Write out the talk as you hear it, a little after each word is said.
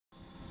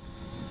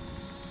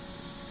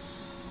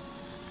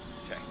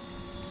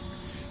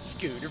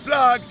scooter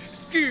vlog,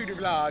 scooter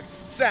vlog.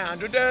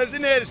 Soundrone does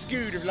another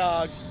scooter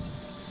vlog.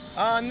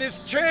 On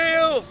this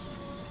trail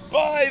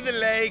by the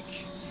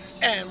lake,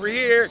 and we're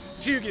here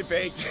to get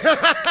baked.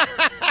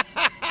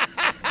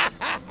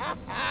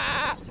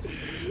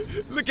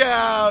 Look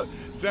out!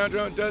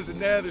 Soundrone does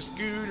another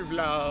scooter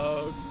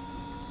vlog.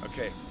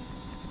 Okay,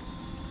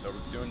 so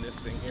we're doing this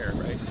thing here,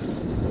 right?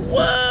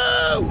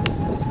 Whoa!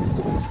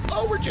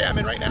 Oh, we're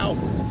jamming right now.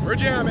 We're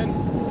jamming.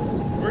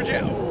 We're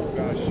jamming. Oh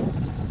gosh.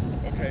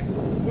 Okay.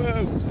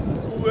 Whoa.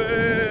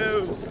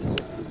 Whoa.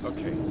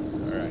 Okay.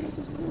 All right.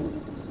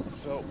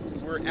 So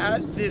we're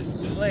at this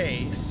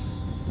place.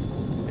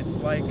 It's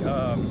like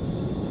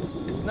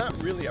it's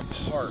not really a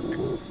park.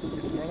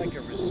 It's more like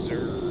a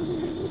reserve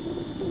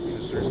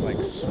because there's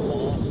like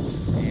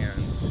swamps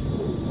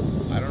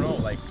and I don't know,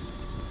 like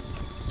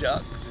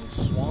ducks and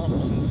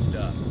swamps and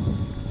stuff.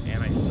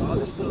 And I saw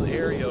this little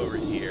area over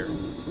here.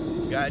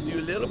 Gotta do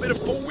a little bit of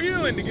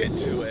four-wheeling to get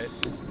to it.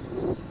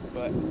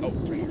 But, oh,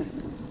 right here.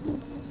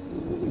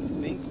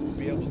 I think we'll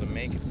be able to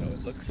make it though.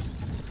 It looks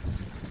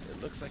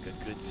like a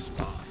good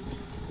spot.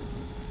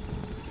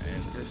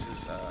 And this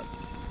is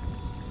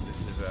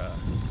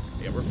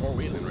yeah, we're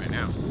four-wheeling right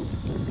now.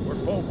 We're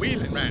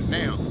four-wheeling right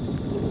now.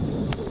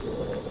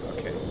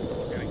 Okay,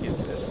 we're gonna get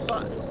to this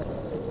spot.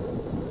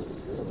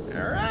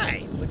 All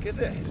right, look at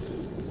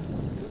this.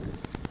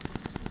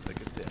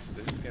 Look at this.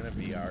 This is gonna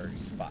be our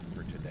spot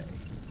for today.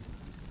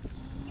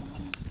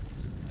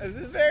 This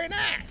is very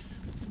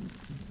nice.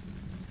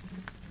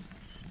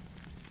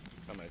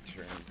 I'm gonna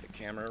turn the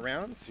camera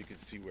around so you can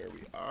see where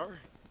we are.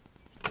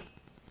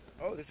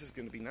 Oh, this is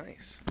gonna be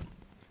nice.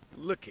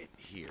 Look at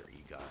here,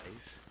 you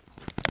guys.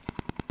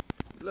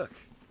 Look,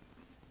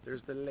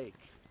 there's the lake.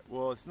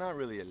 Well, it's not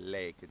really a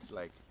lake. It's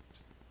like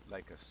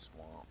a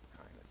swamp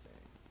kind of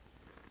thing.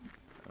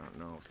 I don't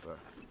know if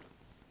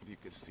you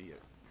can see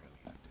it.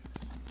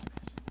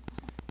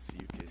 So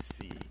you can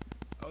see.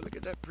 Oh, look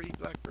at that pretty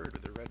black bird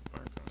with a red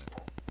mark on it.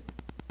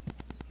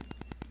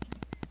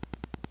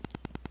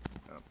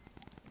 Oh,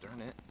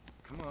 darn it.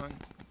 Come on.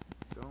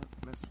 Don't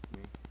mess with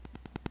me.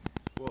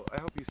 Well,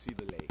 I hope you see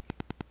the lake.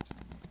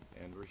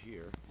 And we're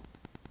here.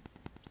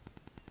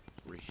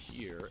 We're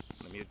here.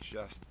 Let me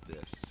adjust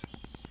this.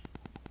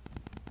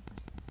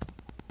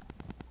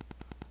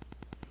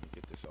 Let me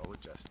get this all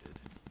adjusted.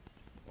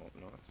 Oh,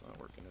 no, it's not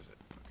working, is it?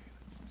 Okay,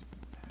 let's do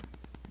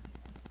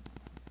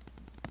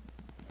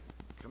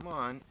that. Come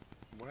on.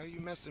 Why are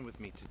you messing with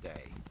me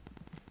today?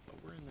 Oh,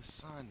 we're in the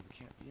sun. We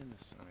can't be in the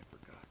sun. I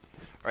forgot.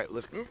 All right,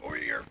 let's move over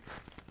here.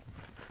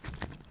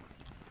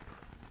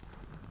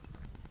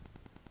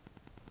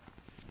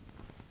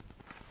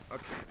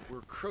 Okay,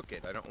 we're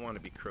crooked. I don't want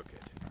to be crooked.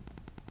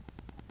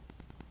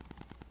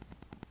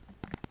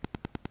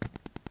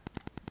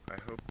 I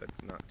hope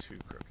that's not too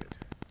crooked.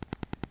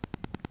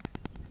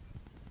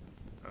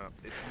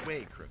 It's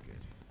way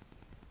crooked.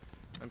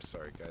 I'm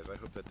sorry, guys. I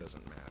hope that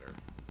doesn't matter.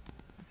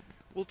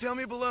 Well, tell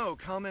me below.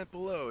 Comment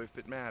below if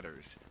it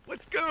matters.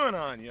 What's going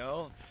on,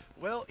 y'all?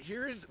 Well,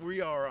 we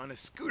are on a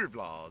scooter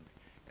vlog,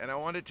 and I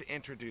wanted to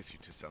introduce you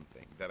to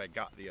something that I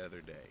got the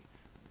other day.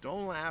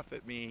 Don't laugh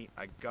at me.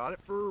 I got it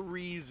for a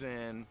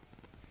reason,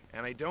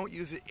 and I don't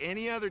use it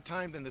any other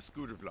time than the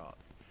scooter vlog.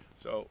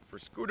 So, for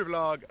scooter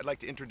vlog, I'd like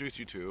to introduce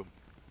you to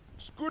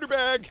scooter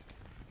bag.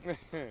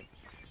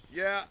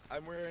 Yeah,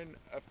 I'm wearing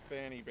a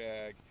fanny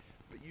bag,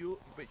 but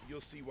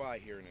you'll see why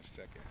here in a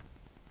second.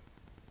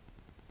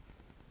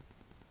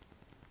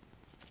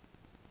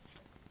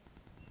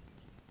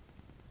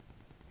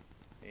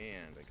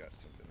 And I got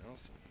something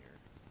else in here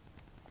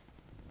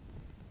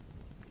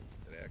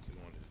that I actually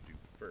wanted to do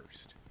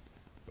first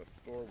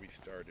before we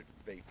started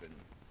vaping.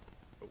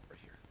 Oh, right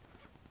here.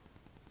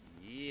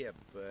 Yeah,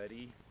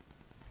 buddy.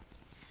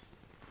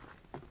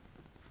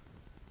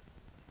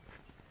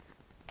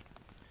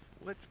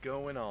 What's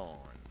going on?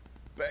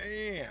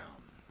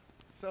 Bam!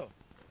 So,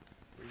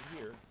 we're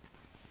here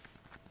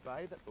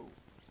by the, oh,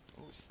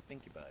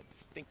 stinky bud,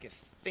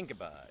 stinky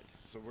bud.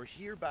 So we're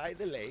here by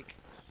the lake.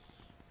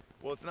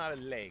 Well, it's not a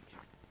lake,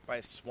 by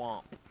a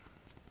swamp.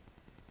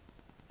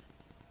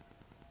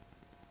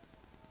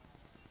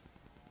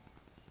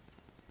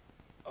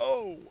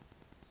 Oh!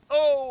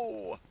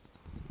 Oh!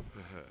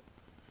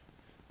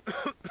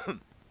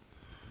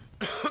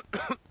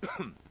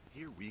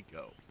 Here we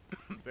go.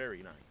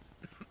 Very nice.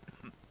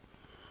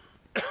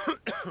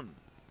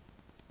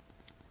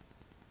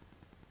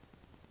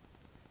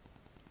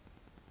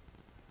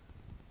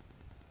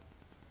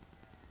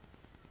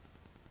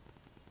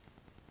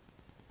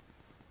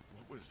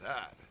 What was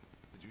that?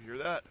 Did you hear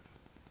that?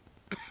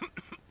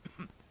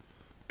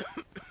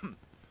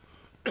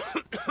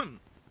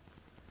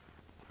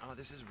 Oh,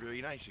 this is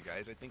really nice, you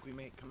guys. I think we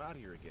may come out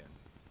here again.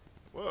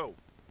 Whoa.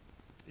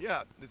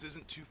 Yeah, this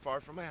isn't too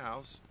far from my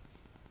house,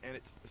 and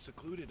it's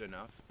secluded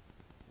enough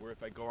where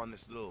if I go on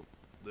this little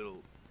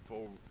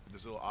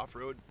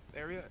off-road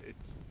area,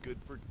 it's good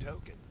for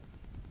toking.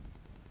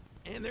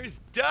 And there's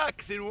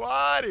ducks in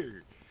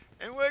water.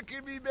 And what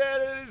could be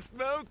better than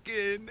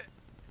smoking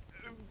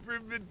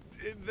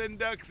than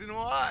ducks in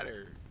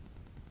water?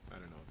 I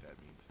don't know what that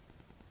means.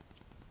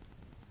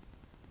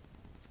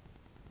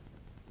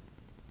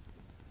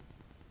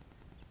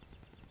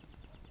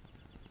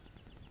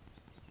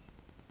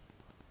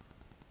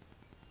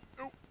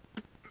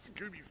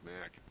 Scooby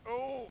snack.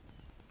 Oh!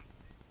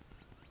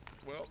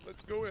 Well,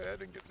 let's go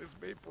ahead and get this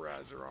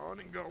vaporizer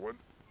on and going.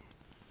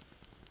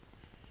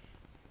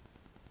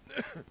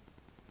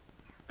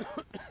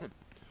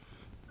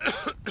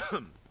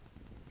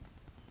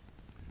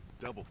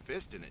 Double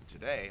fisting it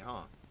today,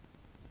 huh?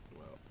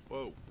 Well,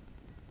 whoa.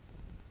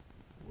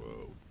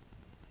 Whoa.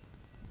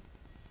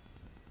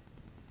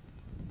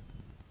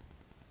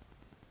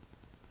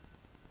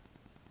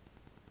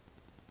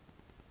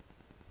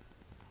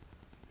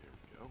 There we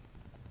go.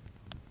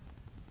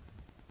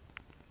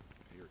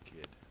 You're a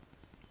kid.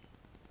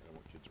 I don't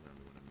want kids around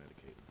me when I'm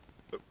medicating.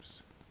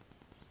 Oops.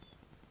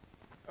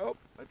 Oh,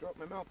 I dropped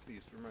my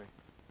mouthpiece for my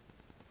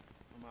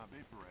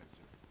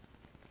vaporizer.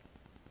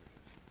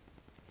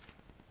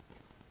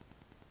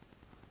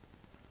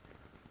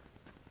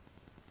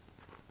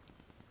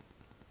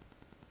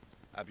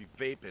 I be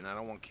vaping. I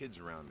don't want kids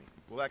around me.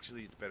 Well,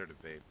 actually, it's better to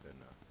vape than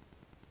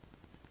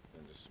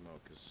to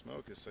smoke, because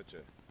smoke is such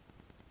a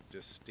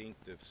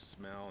distinctive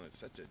smell, and it's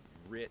such a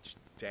rich,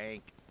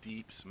 dank,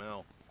 deep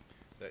smell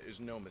that there's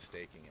no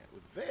mistaking it.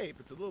 With vape,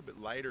 it's a little bit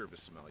lighter of a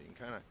smell. You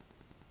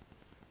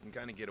can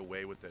kind of get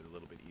away with it a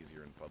little bit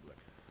easier in public.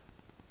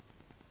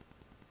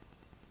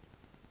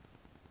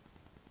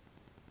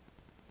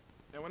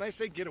 Now, when I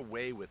say get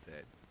away with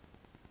it,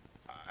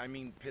 I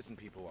mean pissing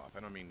people off. I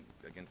don't mean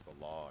against the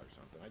law or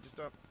something. I just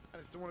don't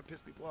want to piss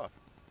people off.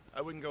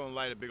 I wouldn't go and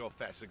light a big old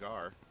fat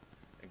cigar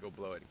and go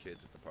blow it at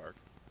kids at the park.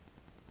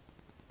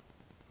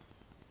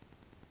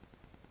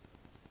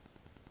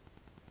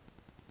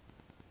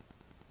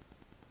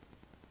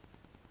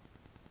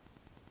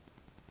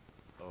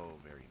 Oh,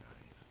 very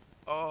nice.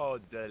 Oh,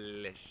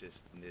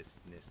 deliciousness.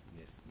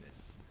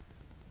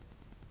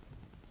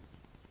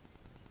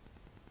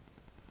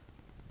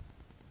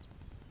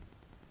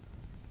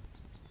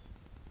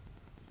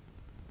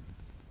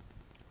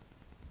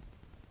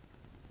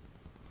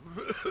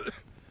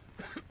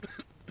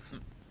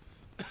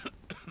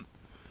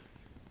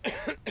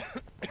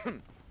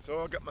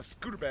 So I got my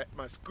scooter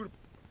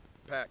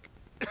pack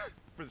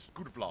for the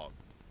scooter vlog.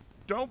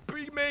 Don't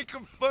be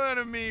making fun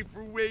of me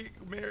for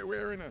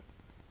wearing a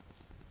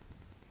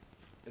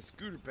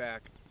scooter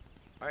pack.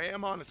 I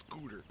am on a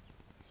scooter,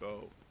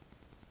 so.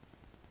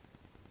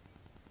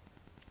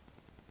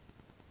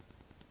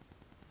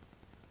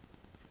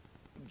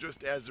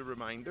 Just as a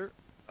reminder,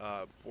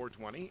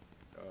 420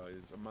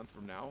 is a month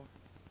from now,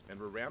 and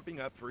we're ramping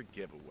up for a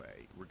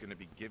giveaway. We're going to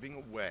be giving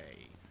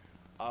away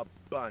a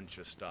bunch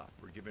of stuff.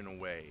 We're giving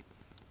away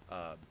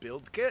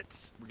build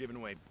kits, we're giving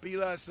away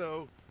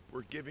Lasso,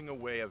 we're giving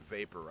away a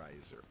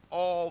vaporizer,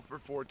 all for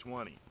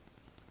 420.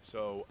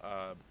 So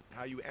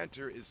how you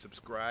enter is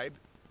subscribe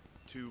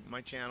to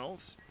my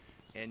channels,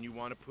 and you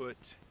want to put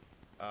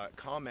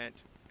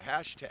comment,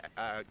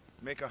 hashtag,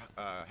 make a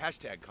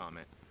hashtag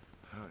comment.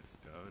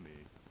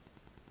 Stunning.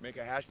 Make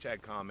a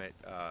hashtag comment,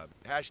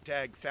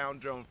 hashtag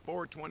Soundrone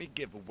 420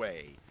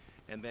 giveaway,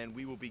 and then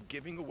we will be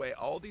giving away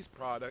all these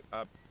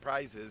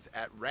prizes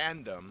at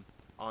random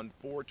on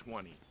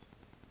 420.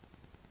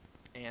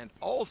 And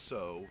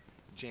also,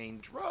 Jane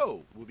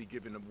Dro will be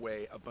giving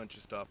away a bunch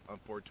of stuff on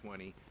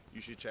 420.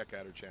 You should check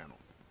out her channel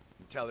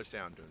and tell her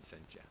Soundrone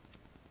sent ya.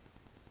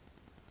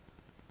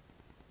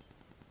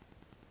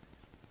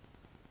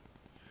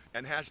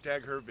 And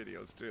hashtag her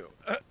videos too.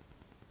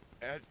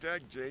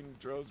 Hashtag Jane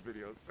Dro's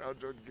videos,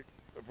 Soundrone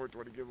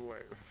 420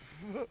 giveaway.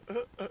 That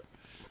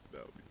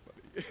would be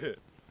funny.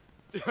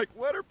 Like,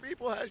 what are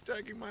people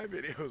hashtagging my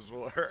videos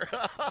for?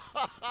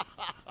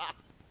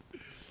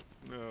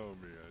 Oh,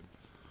 man.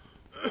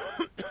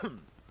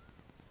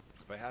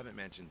 If I haven't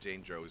mentioned,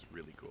 Jane Dro is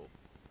really cool.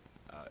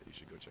 You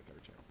should go check out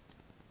her channel.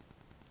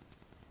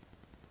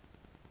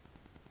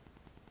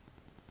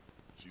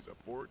 She's a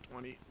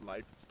 420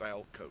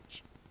 lifestyle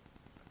coach.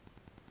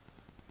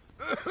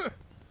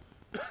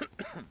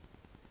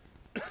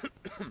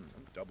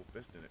 I'm double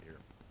fisting it here.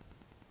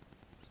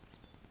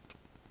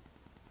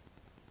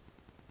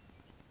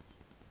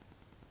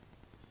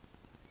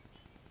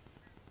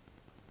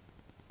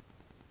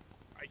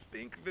 I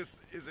think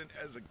this isn't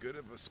as good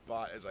of a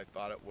spot as I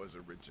thought it was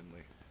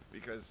originally,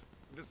 because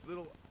this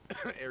little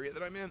area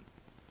that I'm in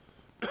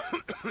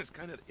is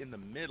kind of in the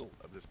middle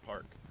of this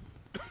park.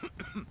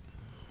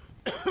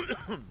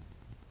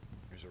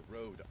 There's a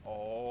road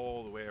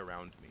all the way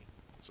around me.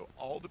 So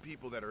all the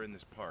people that are in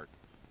this park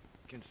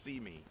can see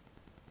me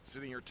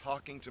sitting here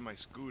talking to my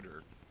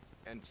scooter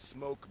and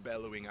smoke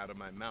bellowing out of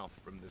my mouth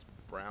from this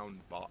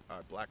brown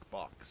black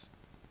box.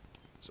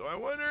 So I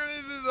wonder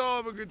if this is all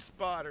of a good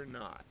spot or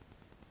not.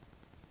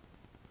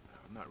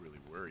 I'm not really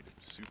worried,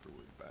 I'm super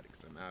worried about it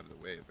because I'm out of the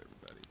way of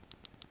everybody.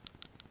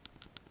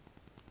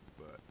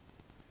 But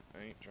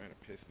I ain't trying to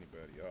piss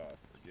anybody off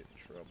or get in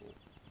trouble.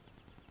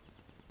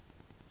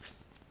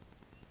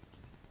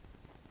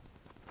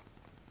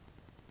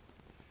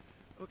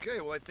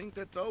 Okay, well, I think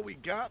that's all we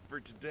got for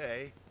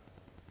today.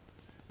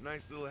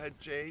 Nice little head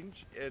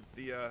change at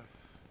the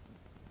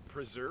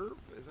preserve.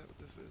 Is that what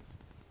this is?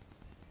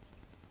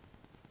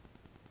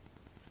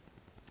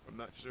 I'm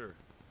not sure.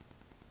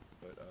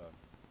 But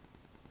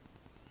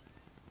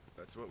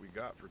that's what we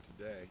got for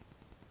today.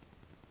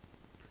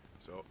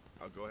 So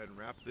I'll go ahead and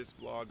wrap this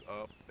vlog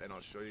up, and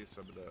I'll show you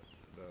some of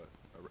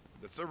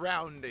the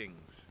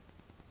surroundings.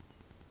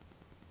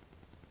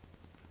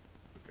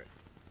 Okay,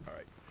 all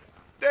right.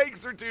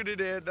 Thanks for tuning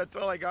in. That's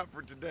all I got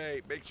for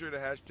today. Make sure to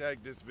hashtag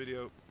this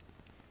video,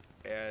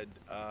 and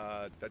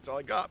that's all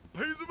I got.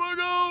 Peace and bug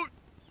out.